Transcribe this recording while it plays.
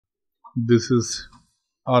This is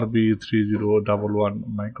RB3011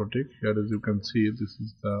 mikrotik. Here, as you can see, this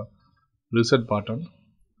is the reset button.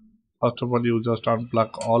 First of all, you just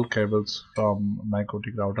unplug all cables from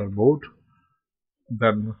mikrotik router board.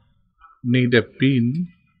 Then need a pin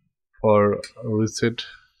for reset.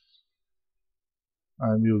 I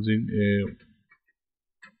am using a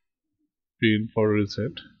pin for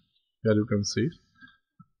reset. Here you can see.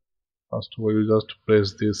 First of all, you just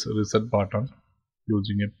press this reset button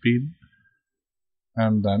using a pin,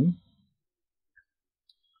 and then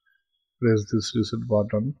press this reset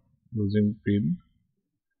button using pin.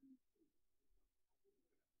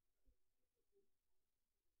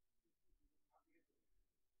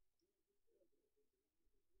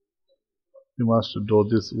 You must do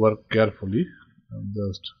this work carefully. I'm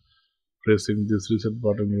just pressing this reset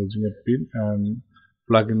button using a pin and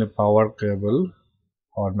plug in a power cable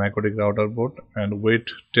or mikrotik router board and wait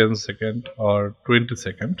 10 seconds or 20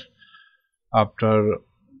 seconds. After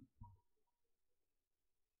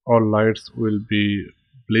all lights will be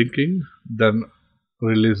blinking, then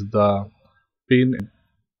release the pin.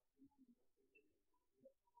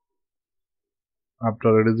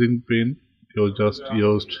 After releasing pin, you just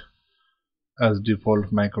used as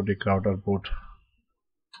default mikrotik router board.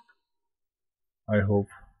 I hope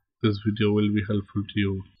this video will be helpful to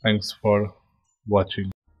you. Thanks for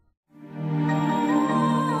watching.